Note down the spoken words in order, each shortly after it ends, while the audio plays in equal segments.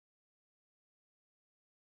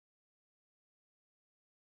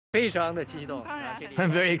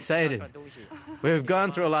I'm very excited. We've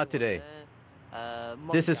gone through a lot today.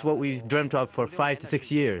 This is what we've dreamt of for 5 to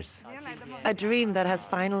 6 years. A dream that has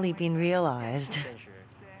finally been realized.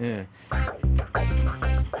 Yeah.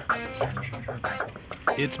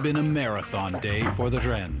 It's been a marathon day for the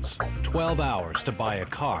Drens. 12 hours to buy a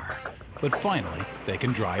car, but finally they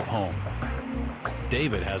can drive home.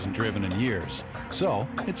 David hasn't driven in years, so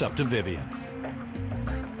it's up to Vivian.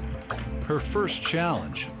 Her first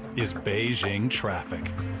challenge is Beijing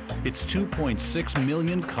traffic. It's 2.6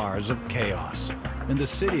 million cars of chaos, and the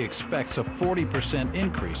city expects a 40%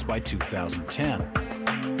 increase by 2010.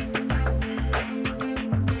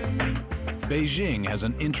 Beijing has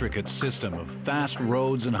an intricate system of fast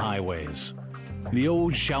roads and highways.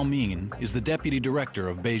 Liu Xiaoming is the deputy director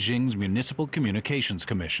of Beijing's Municipal Communications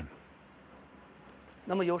Commission.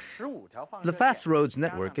 The fast roads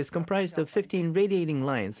network is comprised of 15 radiating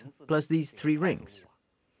lines plus these 3 rings.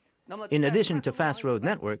 In addition to fast road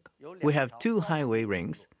network, we have 2 highway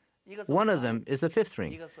rings. One of them is the 5th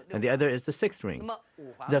ring, and the other is the 6th ring.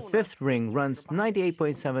 The 5th ring runs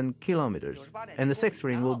 98.7 kilometers, and the 6th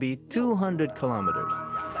ring will be 200 kilometers.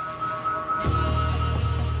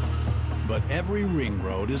 But every ring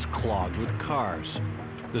road is clogged with cars.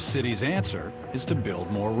 The city's answer is to build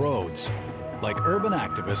more roads. Like urban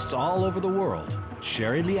activists all over the world,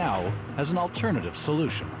 Sherry Liao has an alternative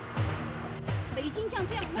solution.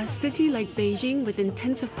 A city like Beijing with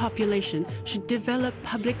intensive population should develop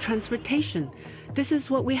public transportation. This is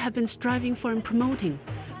what we have been striving for and promoting.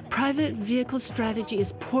 Private vehicle strategy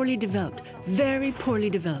is poorly developed, very poorly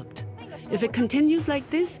developed. If it continues like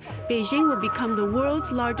this, Beijing will become the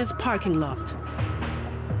world's largest parking lot.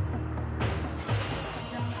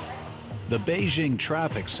 The Beijing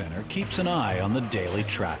Traffic Center keeps an eye on the daily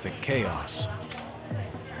traffic chaos.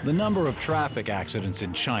 The number of traffic accidents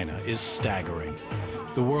in China is staggering.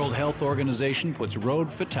 The World Health Organization puts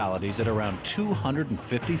road fatalities at around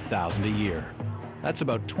 250,000 a year. That's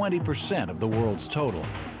about 20% of the world's total.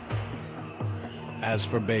 As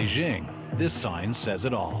for Beijing, this sign says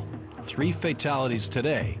it all. 3 fatalities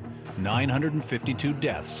today, 952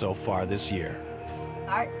 deaths so far this year.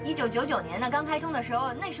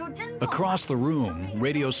 Across the room,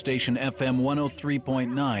 radio station FM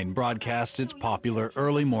 103.9 broadcasts its popular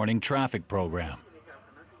early morning traffic program.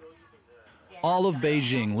 All of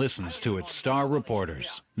Beijing listens to its star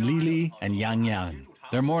reporters, Lili and Yang Yang.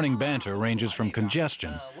 Their morning banter ranges from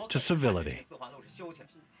congestion to civility.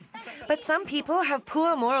 But some people have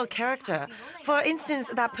poor moral character. For instance,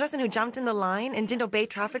 that person who jumped in the line and didn't obey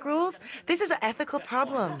traffic rules, this is an ethical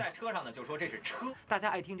problem.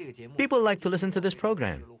 People like to listen to this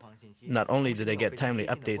program. Not only do they get timely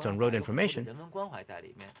updates on road information,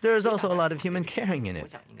 there is also a lot of human caring in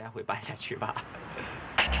it.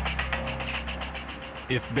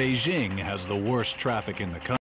 If Beijing has the worst traffic in the country,